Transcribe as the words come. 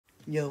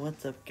Yo,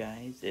 what's up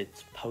guys?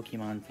 It's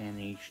Pokemon Fan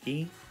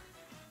HD,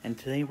 and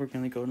today we're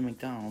gonna go to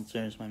McDonald's as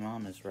soon as my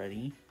mom is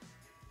ready.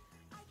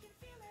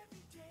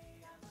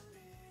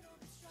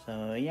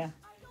 So yeah,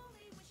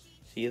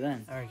 see you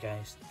then. Alright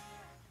guys,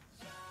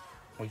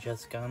 we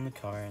just got in the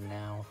car and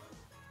now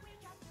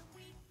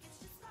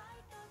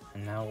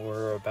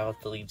we're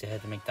about to leave to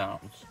head to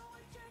McDonald's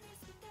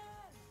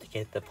to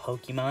get the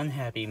Pokemon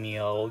Happy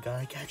Meal.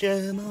 Gotta catch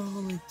 'em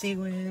all, let's see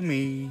with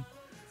me.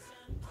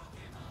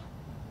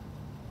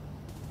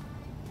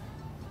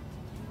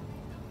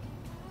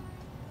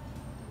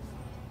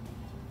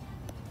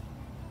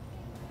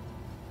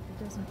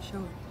 It doesn't show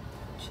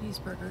a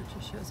cheeseburger, it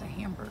just shows a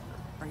hamburger.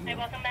 Hey,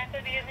 welcome back.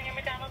 Will be using your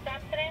McDonald's app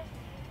today?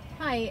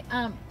 Hi,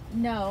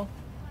 no.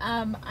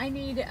 I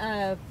need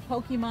a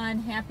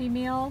Pokemon Happy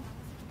Meal.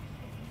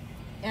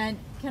 And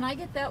can I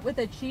get that with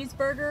a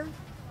cheeseburger?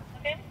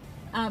 Okay.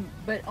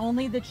 But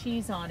only the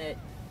cheese on it.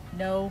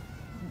 No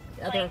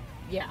other, Plain?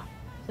 yeah,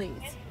 please.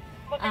 Okay.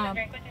 What kind of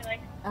drink would you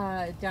like?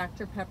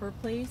 Dr. Pepper,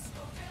 please.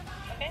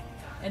 Okay.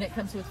 And it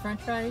comes with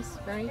french fries,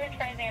 right? French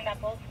fries and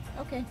apples.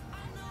 Okay.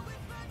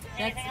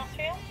 Anything else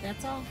for you?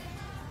 That's all.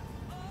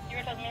 You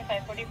were told me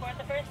 544 at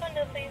the first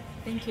window, please.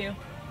 Thank you.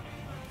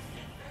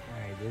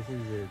 Alright, this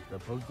is it, the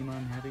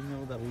Pokemon Happy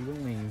Meal that we've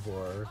been waiting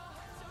for.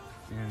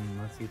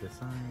 And let's see the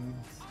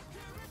signs.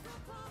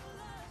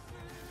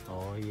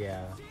 Oh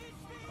yeah.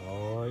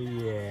 Oh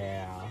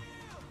yeah.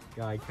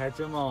 Gotta catch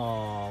 'em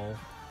all.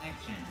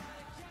 Action.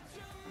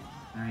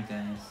 Alright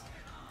guys.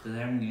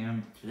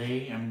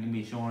 Today I'm gonna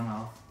be showing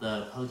off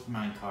the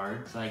Pokemon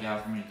cards I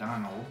got from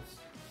McDonald's.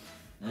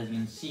 As you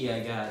can see, I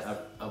got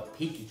a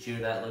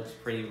Pikachu that looks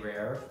pretty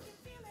rare.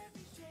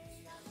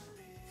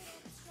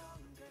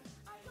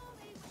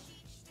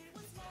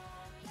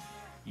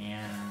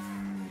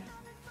 And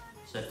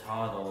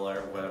Citadel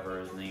or whatever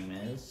his name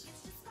is.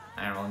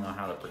 I don't really know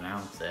how to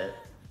pronounce it.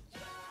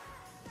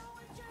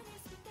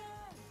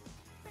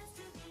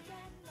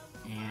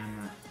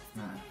 And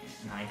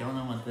I don't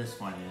know what this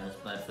one is,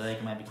 but I feel like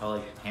it might be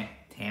called like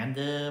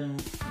Tandem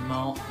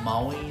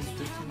Mowies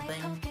or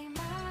something.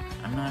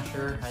 I'm not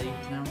sure how you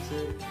pronounce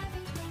it,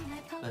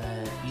 but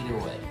either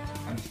way,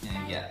 I'm just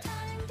gonna guess.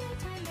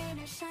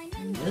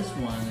 And this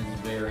one is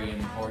very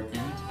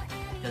important,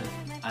 because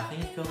I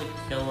think it's called a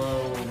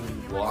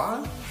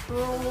Kilowatt,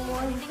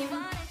 I think? I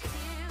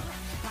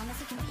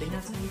think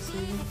that's how you say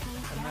it.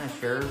 I'm not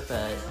sure,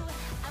 but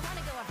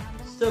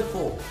still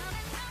cool.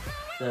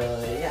 So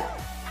yeah,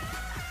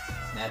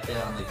 that's it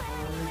on the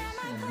cards.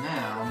 And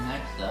now,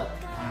 next up,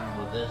 I don't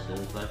know what this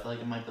is, but I feel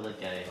like it might be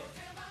like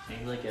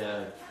maybe like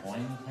a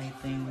coin type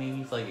thing,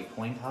 maybe it's like a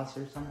coin toss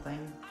or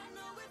something.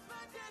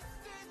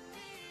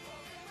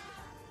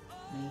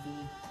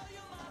 Maybe.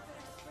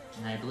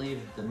 And I believe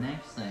the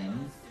next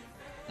thing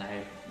that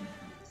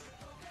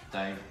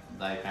I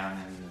found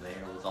in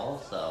there was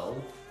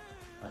also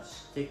a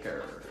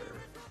sticker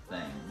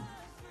thing.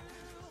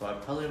 So I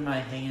probably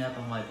might hang it up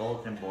on my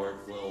bulletin board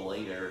a little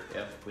later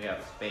if we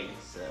have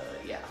space,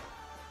 yeah.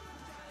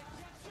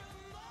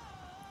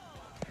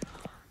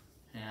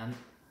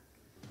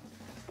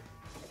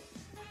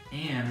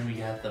 And we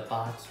got the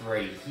box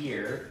right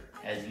here.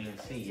 As you can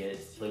see,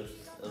 it looks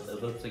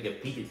like a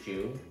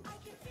Pikachu.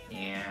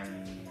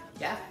 And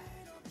yeah.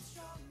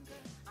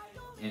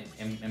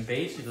 And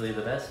basically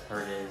the best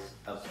part is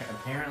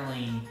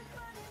apparently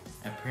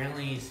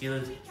see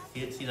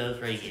those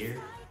right here?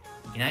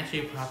 You can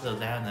actually pop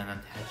those out and then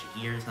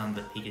attach ears on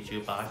the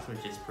Pikachu box,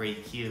 which is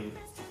pretty cute.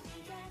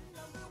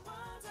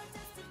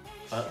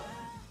 But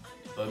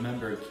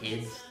remember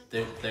kids,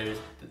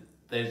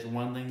 there's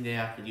one thing they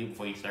have to do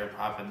before you start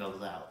popping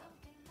those out.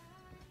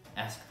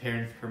 Ask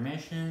parents'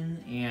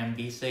 permission and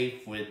be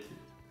safe with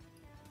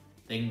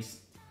things.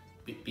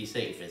 Be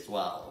safe as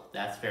well.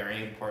 That's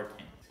very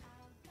important.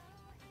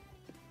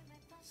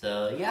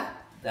 So yeah,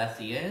 that's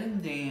the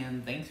end,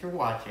 and thanks for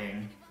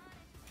watching.